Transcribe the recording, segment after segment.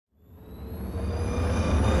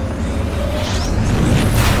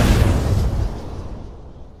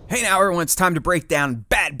Hey now everyone, it's time to break down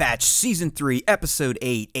Bad Batch Season 3, Episode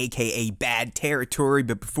 8, aka Bad Territory,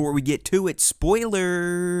 but before we get to it,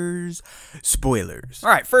 spoilers.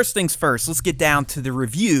 Alright, first things first, let's get down to the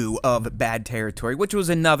review of Bad Territory, which was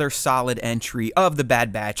another solid entry of the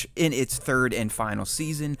Bad Batch in its third and final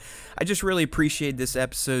season. I just really appreciate this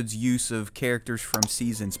episode's use of characters from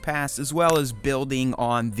seasons past, as well as building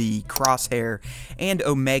on the Crosshair and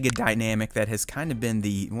Omega dynamic that has kind of been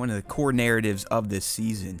one of the core narratives of this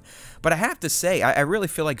season. But I have to say, I really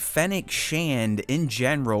feel like Fennec Shand in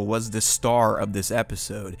general was the star of this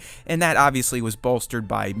episode, and that obviously was bolstered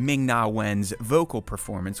by Ming-Na Wen's vocal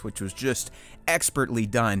performance, which was just expertly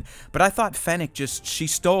done. But I thought Fennec she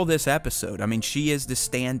stole this episode. I mean, she is the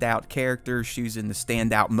standout character. She's in the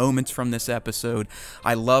standout moments from this episode.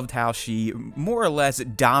 I loved how she more or less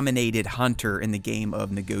dominated Hunter in the game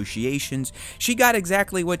of negotiations. She got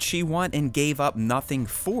exactly what she wanted and gave up nothing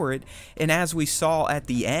for it, and as we saw at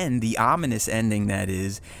the end, the ominous ending that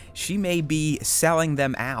is, she may be selling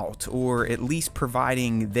them out, or at least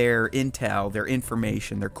providing their intel, their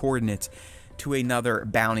information, their coordinates to another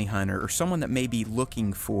bounty hunter or someone that may be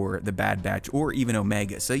looking for the Bad Batch or even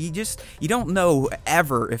Omega. So you don't know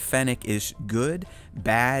ever if Fennec is good,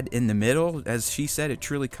 bad, in the middle. As she said, it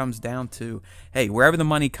truly comes down to, hey, wherever the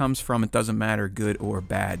money comes from, it doesn't matter good or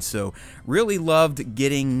bad. So really loved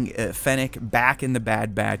getting Fennec back in the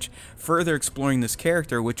Bad Batch, further exploring this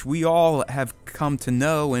character, which we all have come to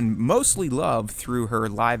know and mostly love through her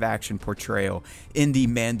live action portrayal in the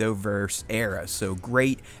Mandoverse era. So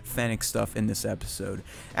great Fennec stuff in this episode.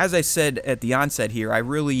 As I said at the onset here, I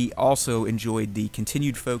really also enjoyed the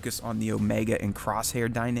continued focus on the Omega and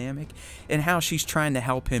Crosshair dynamic and how she's trying to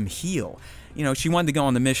help him heal. You know, she wanted to go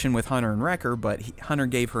on the mission with Hunter and Wrecker, but Hunter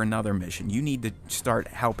gave her another mission. You need to start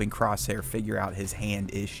helping Crosshair figure out his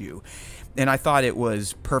hand issue. And I thought it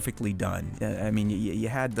was perfectly done. I mean, you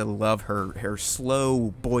had to love her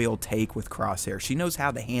slow boil take with Crosshair. She knows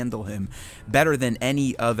how to handle him better than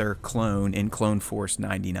any other clone in Clone Force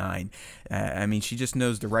 99. I mean, she just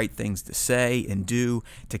knows the right things to say and do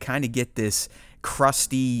to kind of get this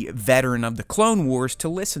crusty veteran of the Clone Wars to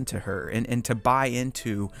listen to her and to buy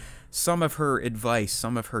into some of her advice,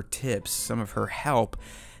 some of her tips, some of her help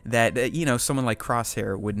that, you know, someone like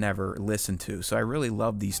Crosshair would never listen to. So I really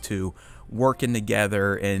love these two working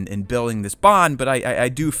together and building this bond, but I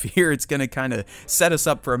do fear it's going to kind of set us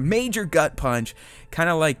up for a major gut punch, kind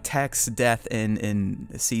of like Tech's death in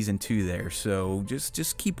Season 2 there. So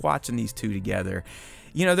just keep watching these two together.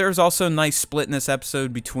 You know, there's also a nice split in this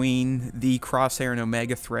episode between the Crosshair and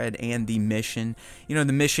Omega thread and the mission. You know,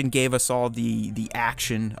 the mission gave us all the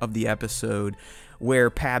action of the episode,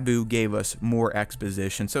 where Pabu gave us more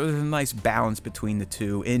exposition. So there's a nice balance between the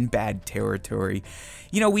two in Bad Territory.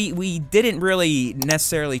 You know, we didn't really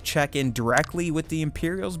necessarily check in directly with the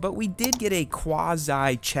Imperials, but we did get a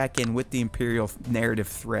quasi check-in with the Imperial narrative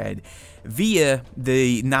thread via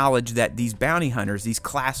the knowledge that these bounty hunters, these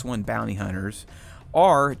Class 1 bounty hunters,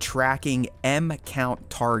 are tracking M-count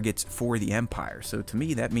targets for the Empire. So to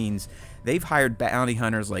me, that means they've hired bounty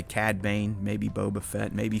hunters like Cad Bane, maybe Boba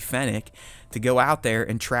Fett, maybe Fennec, to go out there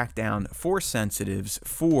and track down Force sensitives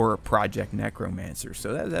for Project Necromancer.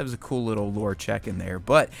 So that was a cool little lore check in there.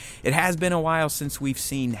 But it has been a while since we've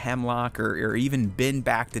seen Hemlock or even been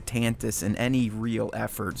back to Tantus in any real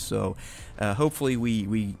effort. So hopefully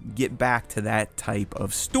we get back to that type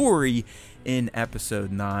of story in Episode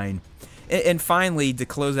 9. And finally, to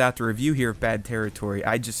close out the review here of Bad Territory,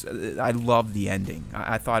 I love the ending.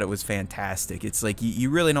 I thought it was fantastic. It's like you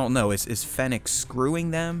really don't know. Is Fennec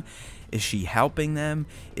screwing them? Is she helping them?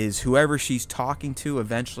 Is whoever she's talking to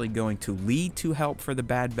eventually going to lead to help for the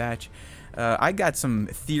Bad Batch? I got some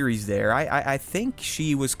theories there. I think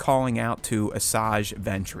she was calling out to Asajj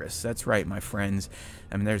Ventress. That's right, my friends.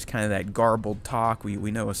 I mean, there's kind of that garbled talk. We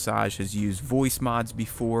know Asajj has used voice mods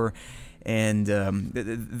before. And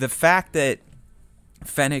the fact that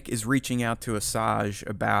Fennec is reaching out to Asajj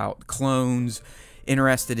about clones,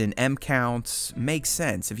 interested in M counts, makes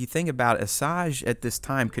sense. If you think about it, Asajj at this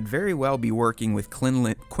time could very well be working with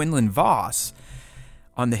Quinlan Voss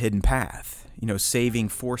on the Hidden Path, you know, saving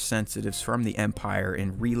Force sensitives from the Empire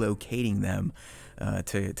and relocating them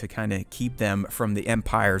to kind of keep them from the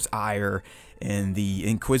Empire's ire and the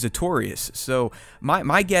Inquisitorius. So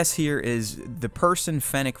my guess here is the person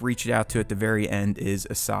Fennec reached out to at the very end is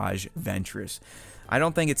Asajj Ventress. I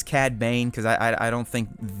don't think it's Cad Bane, because I don't think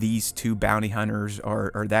these two bounty hunters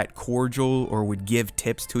are that cordial or would give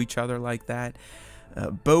tips to each other like that.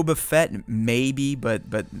 Boba Fett, maybe, but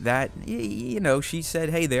that, you know, she said,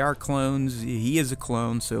 hey, they are clones. He is a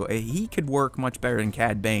clone, so he could work much better than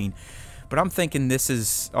Cad Bane. but I'm thinking this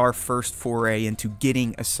is our first foray into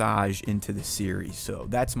getting Asajj into the series. So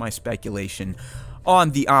that's my speculation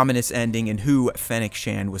on the ominous ending and who Fennec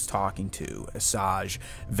Shand was talking to, Asajj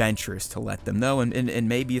Ventress, to let them know. And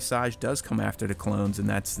maybe Asajj does come after the clones, and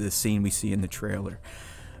that's the scene we see in the trailer.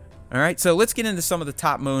 Alright, so let's get into some of the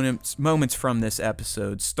top moments from this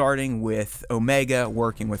episode, starting with Omega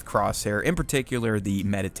working with Crosshair, in particular the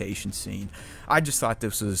meditation scene. I just thought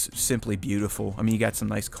this was simply beautiful. I mean, you got some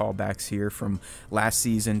nice callbacks here from last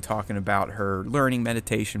season, talking about her learning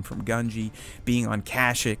meditation from Gungi, being on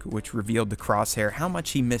Kashyyyk, which revealed to Crosshair how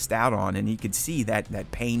much he missed out on, and you could see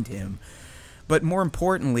that pained him. But more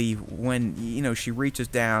importantly, when, you know, she reaches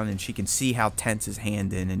down and she can see how tense his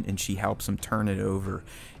hand is, and she helps him turn it over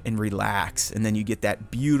and relax, and then you get that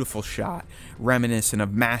beautiful shot reminiscent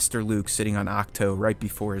of Master Luke sitting on Ahch-To right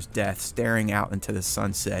before his death, staring out into the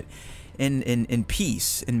sunset in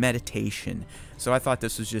peace, in meditation. So I thought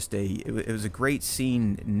this was just it was a great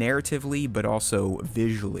scene narratively, but also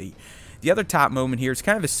visually. The other top moment here is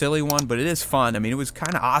kind of a silly one, but it is fun. I mean, it was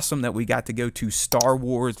kind of awesome that we got to go to Star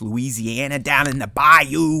Wars, Louisiana, down in the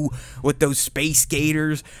bayou with those space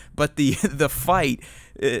gators. But the fight,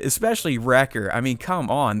 especially Wrecker, I mean,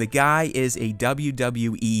 come on. The guy is a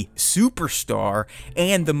WWE superstar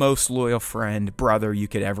and the most loyal friend, brother you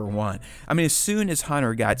could ever want. I mean, as soon as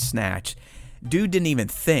Hunter got snatched, dude didn't even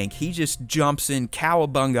think. He just jumps in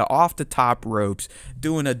cowabunga off the top ropes,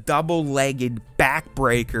 doing a double-legged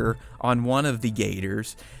backbreaker on one of the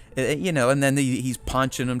gators. You know, and then he's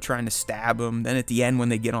punching him, trying to stab him. Then at the end, when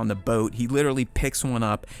they get on the boat, he literally picks one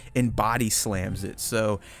up and body slams it.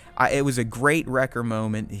 So it was a great Wrecker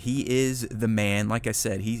moment. He is the man. Like I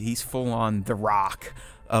said, he's full on The Rock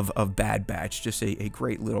of Bad Batch. Just a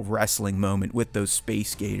great little wrestling moment with those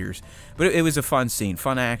space gators. But it was a fun scene,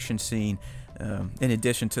 fun action scene. In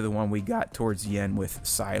addition to the one we got towards the end with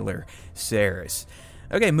Sylar Saris.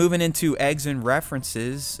 Okay, moving into eggs and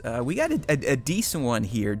references, we got a decent one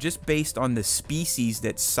here, just based on the species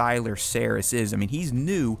that Sylar Saris is. I mean, he's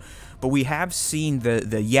new, but we have seen the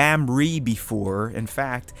Yamri before. In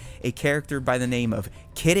fact, a character by the name of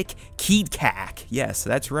Kiddick Keedkak, yes,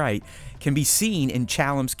 that's right, can be seen in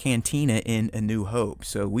Chalam's Cantina in A New Hope.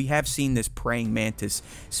 So we have seen this praying mantis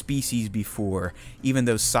species before, even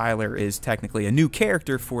though Sylar is technically a new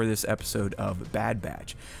character for this episode of Bad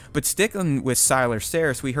Batch. But sticking with Sylar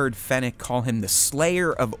Saris, we heard Fennec call him the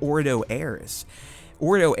Slayer of Ordo Eris.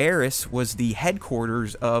 Ordo Eris was the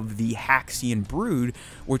headquarters of the Haxian Brood,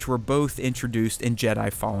 which were both introduced in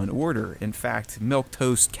Jedi Fallen Order. In fact,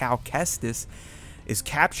 Milquetoast Cal Kestis is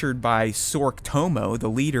captured by Sork Tomo, the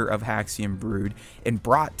leader of Haxian Brood, and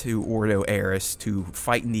brought to Ordo Eris to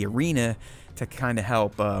fight in the arena to kind of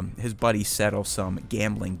help his buddy settle some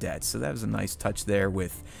gambling debts. So that was a nice touch there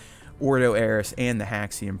with Ordo Eris and the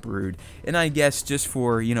Haxian Brood. And I guess just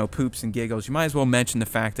for, you know, poops and giggles, you might as well mention the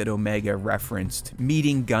fact that Omega referenced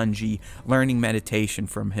meeting Gungi, learning meditation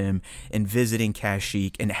from him, and visiting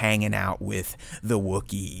Kashyyyk and hanging out with the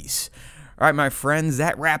Wookiees. Alright, my friends,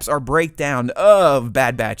 that wraps our breakdown of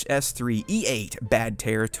Bad Batch S3E8 Bad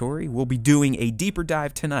Territory. We'll be doing a deeper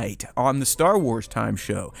dive tonight on the Star Wars Time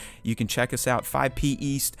Show. You can check us out 5 p.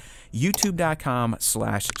 East,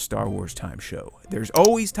 youtube.com/Star Wars Time Show. There's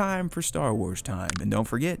always time for Star Wars Time. And don't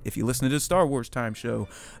forget, if you listen to the Star Wars Time Show,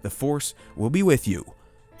 the Force will be with you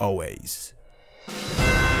always.